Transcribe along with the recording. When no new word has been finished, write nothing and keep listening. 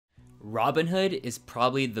Robinhood is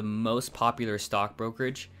probably the most popular stock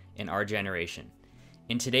brokerage in our generation.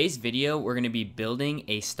 In today's video, we're going to be building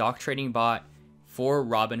a stock trading bot for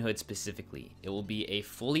Robinhood specifically. It will be a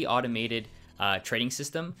fully automated trading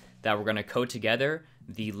system that we're going to code together.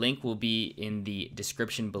 The link will be in the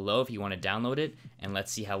description below if you want to download it, and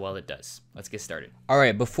let's see how well it does. Let's get started. All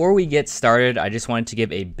right, before we get started, I just wanted to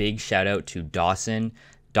give a big shout out to Dawson.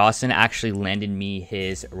 Dawson actually lended me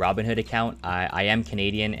his Robinhood account. I am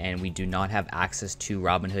Canadian and we do not have access to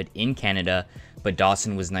Robinhood in Canada, but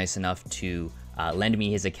Dawson was nice enough to lend me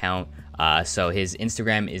his account. So his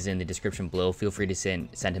Instagram is in the description below. Feel free to send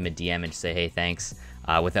him a DM and say, hey, thanks.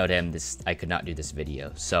 Without him, I could not do this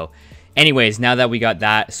video. So anyways, now that we got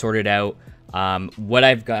that sorted out, what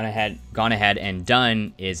I've gone ahead and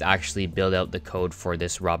done is actually build out the code for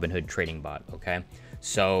this Robinhood trading bot, okay?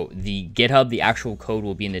 So the GitHub, the actual code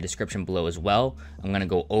will be in the description below as well. I'm gonna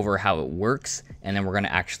go over how it works, and then we're gonna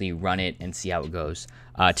actually run it and see how it goes.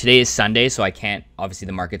 Today is Sunday, so I can't, obviously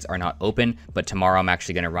the markets are not open, but tomorrow I'm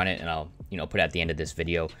actually gonna run it and I'll put it at the end of this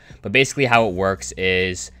video. But basically how it works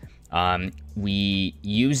is we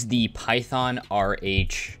use the Python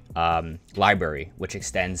RH library, which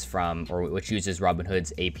extends from, or which uses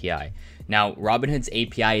Robinhood's API. Now, Robinhood's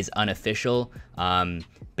API is unofficial.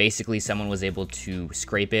 Basically, someone was able to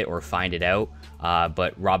scrape it or find it out,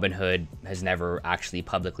 but Robinhood has never actually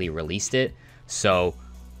publicly released it. So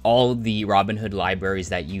all the Robinhood libraries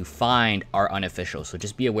that you find are unofficial. So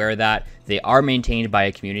just be aware of that. They are maintained by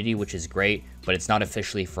a community, which is great, but it's not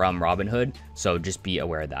officially from Robinhood. So just be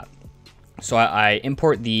aware of that. So I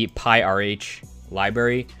import the PyRH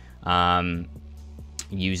library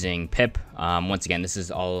using pip. Once again, this is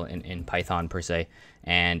all in Python per se.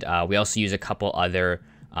 And we also use a couple other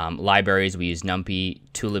libraries. We use NumPy,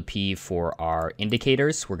 Tulip for our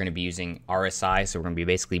indicators. We're going to be using RSI, so we're going to be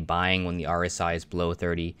basically buying when the RSI is below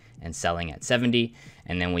 30 and selling at 70.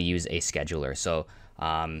 And then we use a scheduler. So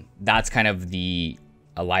that's kind of the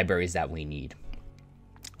libraries that we need,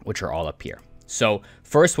 which are all up here. So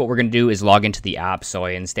first, what we're going to do is log into the app. So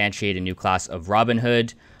I instantiate a new class of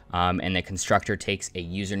Robinhood, and the constructor takes a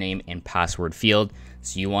username and password field.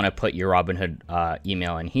 So you want to put your Robinhood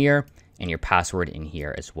email in here and your password in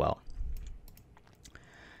here as well.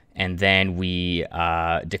 And then we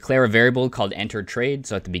declare a variable called enter trade.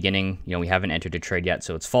 So at the beginning, we haven't entered a trade yet,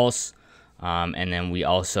 so it's false. And then we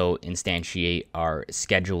also instantiate our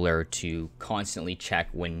scheduler to constantly check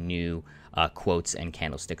when new quotes and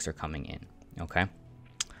candlesticks are coming in. Okay.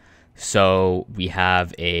 So we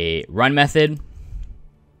have a run method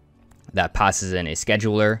that passes in a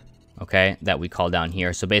scheduler, okay, that we call down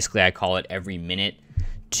here. So basically I call it every minute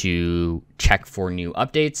to check for new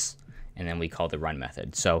updates, and then we call the run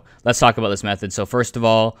method. So let's talk about this method. So first of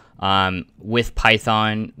all, with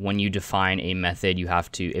Python, when you define a method, you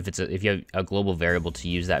have to, if you have a global variable to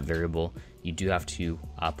use that variable, you do have to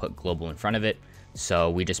put global in front of it. So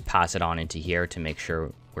we just pass it on into here to make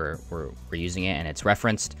sure we're using it and it's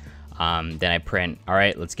referenced. Then I print, all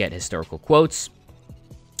right, let's get historical quotes.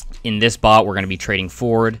 In this bot, we're going to be trading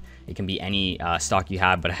forward. It can be any stock you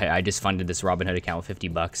have, but I just funded this Robinhood account with 50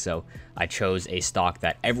 bucks. So I chose a stock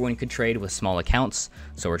that everyone could trade with small accounts.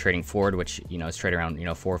 So we're trading forward, which, is trade around,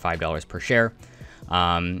 $4 or $5 per share.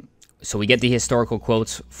 So we get the historical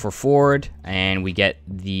quotes for forward, and we get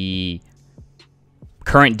the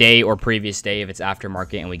current day or previous day if it's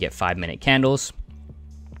aftermarket, and we get 5-minute candles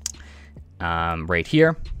right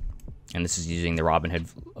here. And this is using the Robinhood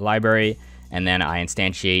library. And then I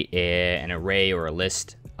instantiate an array or a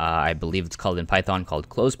list. I believe it's called in Python called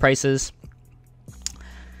close prices.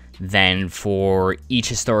 Then for each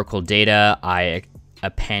historical data, I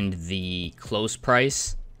append the close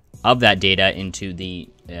price of that data into the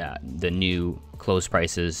new close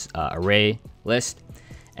prices array list.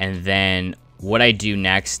 And then what I do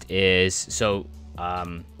next is, so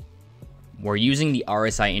we're using the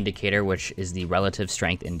RSI indicator, which is the relative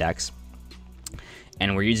strength index.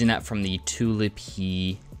 And we're using that from the Tulip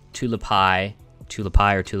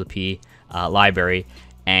library,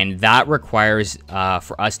 and that requires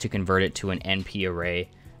for us to convert it to an NP array,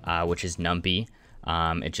 which is NumPy.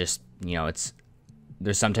 It just,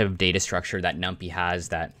 there's some type of data structure that NumPy has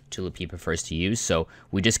that Tulip prefers to use. So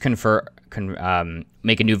we just make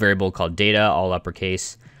a new variable called data, all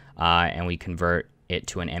uppercase, and we convert it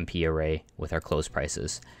to an NP array with our close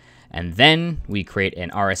prices. And then we create an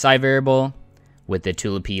RSI variable with the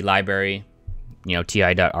Tulip library,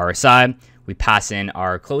 ti.rsi. We pass in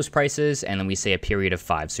our close prices, and then we say a period of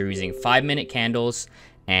 5. So we're using 5-minute candles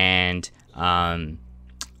and a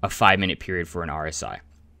 5-minute period for an RSI.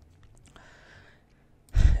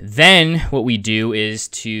 Then what we do is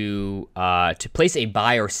to place a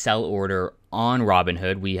buy or sell order on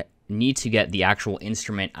Robinhood, we need to get the actual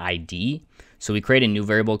instrument ID. So we create a new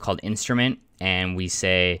variable called instrument, and we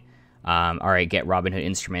say, all right, get Robinhood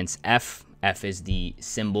instruments F. F is the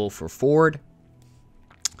symbol for forward.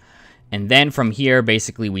 And then from here,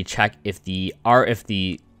 basically we check if the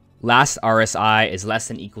last RSI is less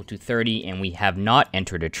than equal to 30 and we have not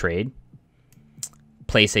entered a trade.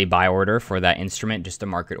 Place a buy order for that instrument, just a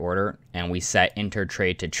market order, and we set enter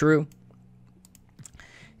trade to true.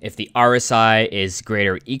 If the RSI is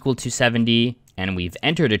greater or equal to 70 and we've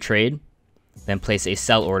entered a trade, then place a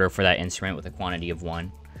sell order for that instrument with a quantity of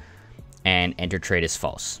 1, and enter trade is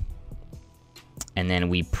false. And then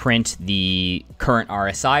we print the current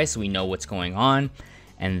RSI so we know what's going on,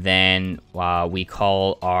 and then we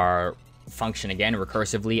call our function again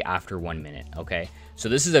recursively after 1 minute. Okay, so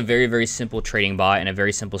this is a very, very simple trading bot and a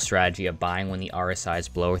very simple strategy of buying when the RSI is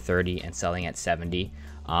below 30 and selling at 70.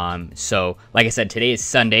 So like I said, today is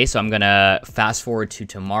Sunday, so I'm gonna fast forward to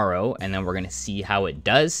tomorrow, and then we're gonna see how it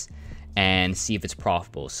does and see if it's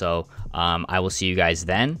profitable. So I will see you guys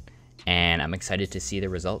then, and I'm excited to see the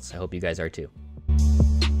results. I hope you guys are too.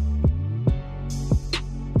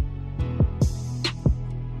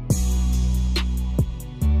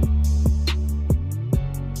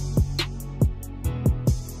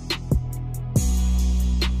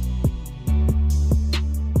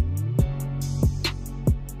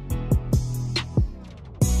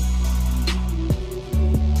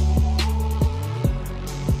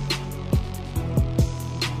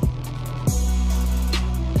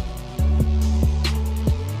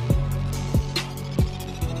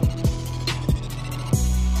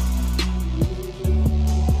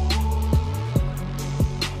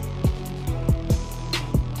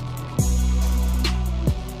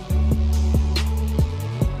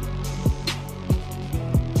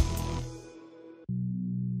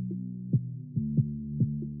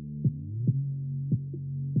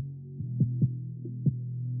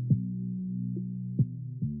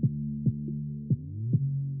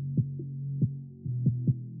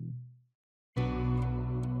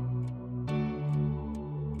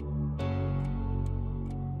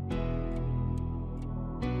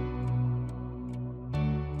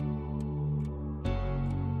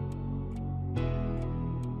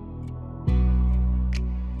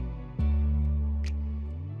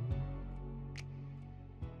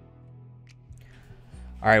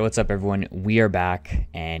 All right, what's up everyone? We are back,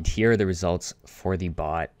 and here are the results for the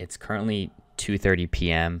bot. It's currently 2:30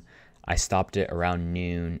 p.m. I stopped it around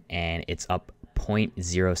noon, and it's up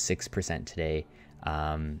 0.06% today,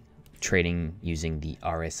 trading using the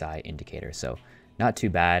RSI indicator. So not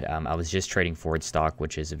too bad. I was just trading forward stock,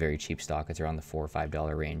 which is a very cheap stock. It's around the $4 or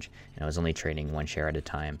 $5 range, and I was only trading one share at a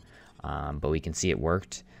time. But we can see it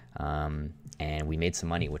worked. And we made some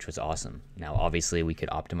money, which was awesome. Now, obviously, we could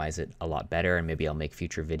optimize it a lot better, and maybe I'll make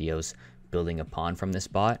future videos building upon from this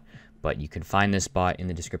bot. But you can find this bot in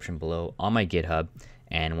the description below on my GitHub.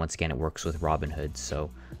 And once again, it works with Robinhood,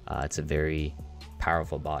 so it's a very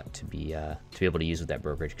powerful bot to be able to use with that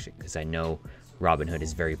brokerage, because I know Robinhood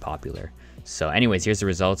is very popular. So, anyways, here's the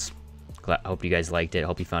results. I hope you guys liked it. I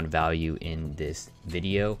hope you found value in this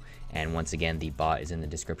video. And once again, the bot is in the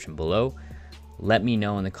description below. Let me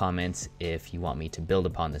know in the comments if you want me to build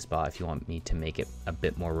upon this bot, if you want me to make it a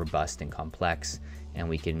bit more robust and complex, and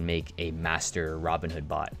we can make a master Robinhood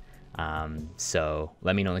bot. So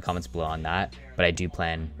let me know in the comments below on that, but I do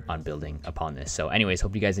plan on building upon this. So anyways,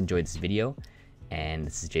 hope you guys enjoyed this video, and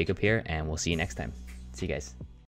this is Jacob here, and we'll see you next time. See you guys.